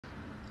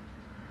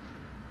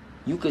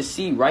You could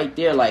see right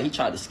there, like, he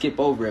tried to skip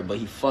over it, but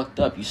he fucked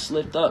up. You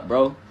slipped up,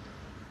 bro.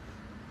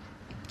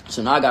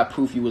 So now I got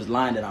proof you was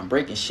lying that I'm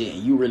breaking shit,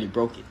 and you really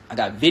broke it. I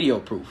got video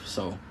proof.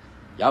 So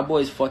y'all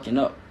boys fucking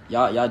up.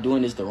 Y'all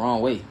doing this the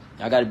wrong way.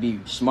 Y'all got to be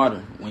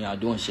smarter when y'all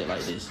doing shit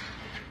like this.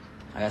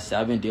 Like I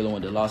said, I've been dealing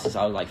with the law since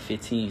I was like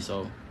 15,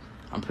 so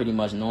I'm pretty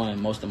much knowing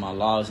most of my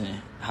laws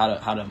and how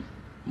to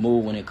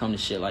move when it comes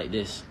to shit like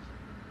this.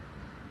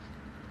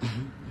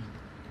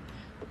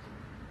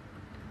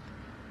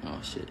 Oh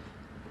shit.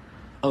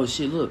 Oh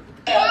shit, look.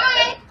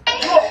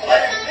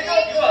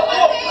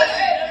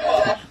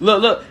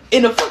 Look,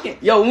 in the fucking,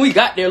 yo, when we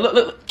got there,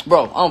 look,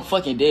 bro, I'm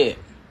fucking dead.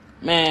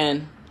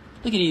 Man,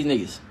 look at these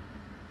niggas.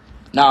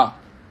 Now,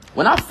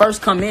 when I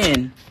first come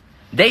in,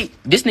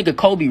 this nigga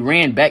Kobe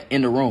ran back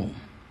in the room.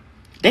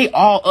 They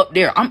all up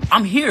there.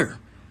 I'm here.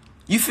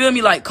 You feel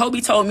me? Like, Kobe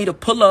told me to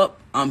pull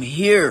up. I'm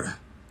here.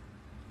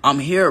 I'm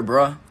here,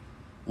 bruh.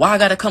 Why I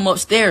gotta come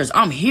upstairs?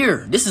 I'm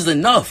here. This is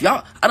enough.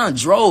 Y'all, I done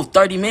drove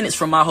 30 minutes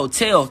from my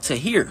hotel to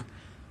here.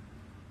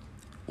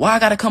 Why I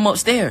gotta come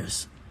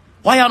upstairs?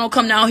 Why y'all don't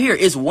come down here?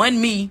 It's one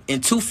me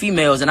and two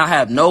females, and I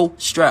have no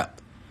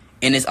strap.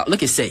 And it's,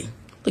 look at Say.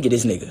 Look at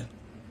this nigga.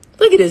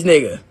 Look at this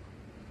nigga.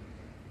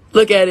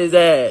 Look at his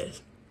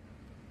ass.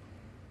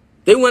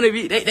 They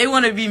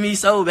wanna be me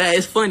so bad.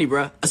 It's funny,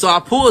 bruh. So I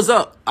pulls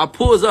up.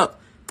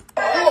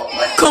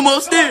 Come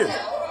upstairs.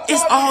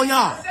 It's all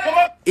y'all.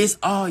 It's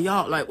all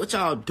y'all. Like, what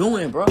y'all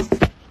doing, bro?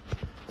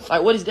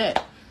 Like, what is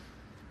that?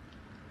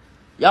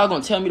 Y'all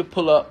gonna tell me to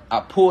pull up. I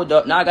pulled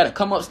up. Now I gotta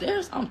come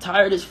upstairs? I'm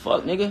tired as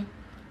fuck, nigga.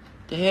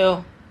 The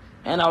hell?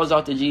 And I was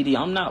off the GD.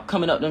 I'm not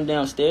coming up them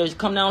downstairs.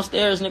 Come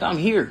downstairs, nigga. I'm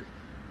here.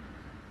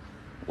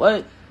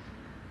 What?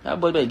 Y'all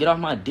boys better get off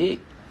my dick.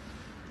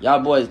 Y'all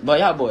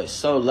boys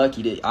so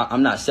lucky that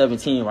I'm not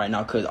 17 right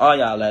now, because all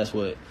y'all last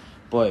what?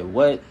 Boy,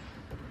 what?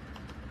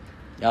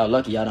 Y'all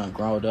lucky y'all done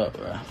grown up,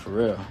 bro. For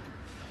real.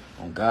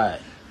 On God.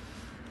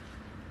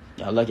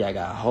 Y'all lucky I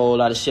got a whole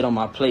lot of shit on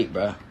my plate,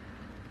 bro.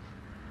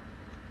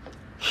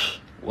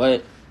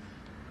 What?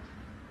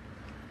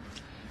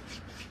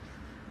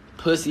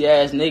 Pussy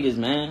ass niggas,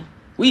 man.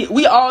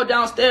 We all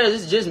downstairs.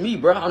 It's just me,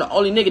 bro. I'm the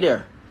only nigga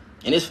there.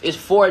 And it's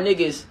four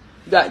niggas.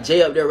 You got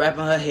Jay up there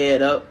wrapping her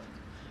head up.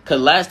 Cause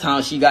last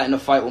time she got in a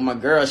fight with my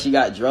girl, she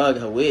got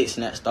drugged, her wig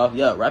snatched off.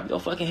 Yo, wrap your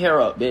fucking hair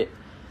up, bitch.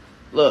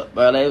 Look,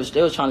 bro, they was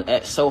trying to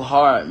act so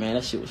hard, man.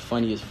 That shit was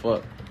funny as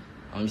fuck.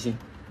 Let me see.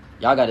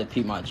 Y'all gotta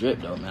peep my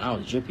drip, though, man. I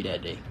was drippy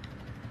that day.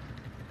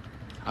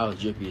 I was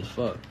drippy as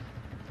fuck.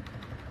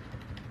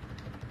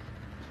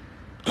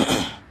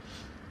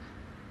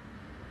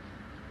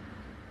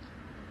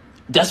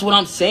 That's what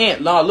I'm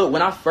saying. Nah, look,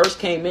 when I first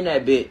came in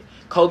that bit,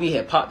 Kobe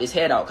had popped his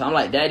head out. Cause I'm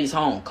like, Daddy's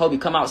home. Kobe,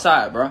 come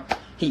outside, bro.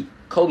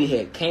 Kobe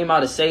had came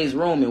out of Say's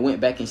room and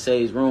went back in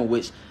Say's room,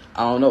 which,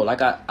 I don't know.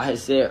 Like I had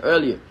said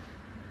earlier,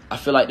 I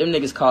feel like them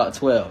niggas called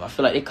 12. I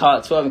feel like they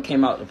called 12 and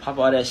came out to pop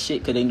all that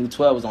shit because they knew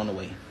 12 was on the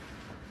way.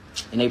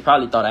 And they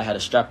probably thought I had a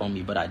strap on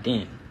me, but I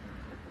didn't.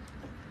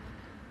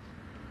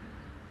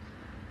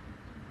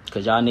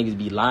 Because y'all niggas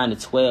be lying to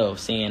 12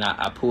 saying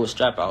I pulled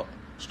straps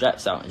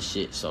out and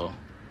shit. So,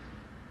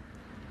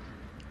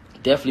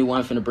 definitely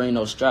wasn't finna bring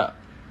no strap.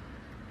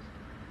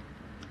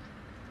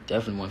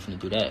 Definitely wasn't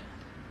finna do that.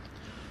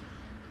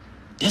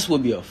 This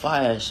would be a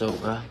fire show,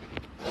 bro.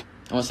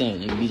 I'm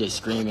saying, nigga, BJ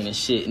screaming and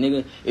shit.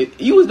 Nigga,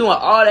 if you was doing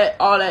all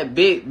that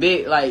big,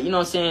 like, you know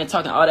what I'm saying,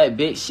 talking all that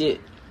big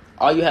shit,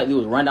 all you had to do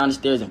was run down the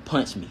stairs and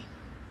punch me.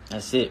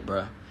 That's it,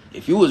 bro.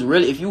 If you was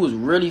really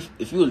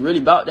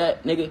about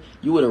that, nigga,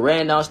 you would have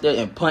ran downstairs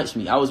and punched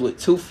me. I was with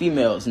two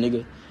females,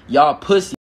 nigga. Y'all pussy.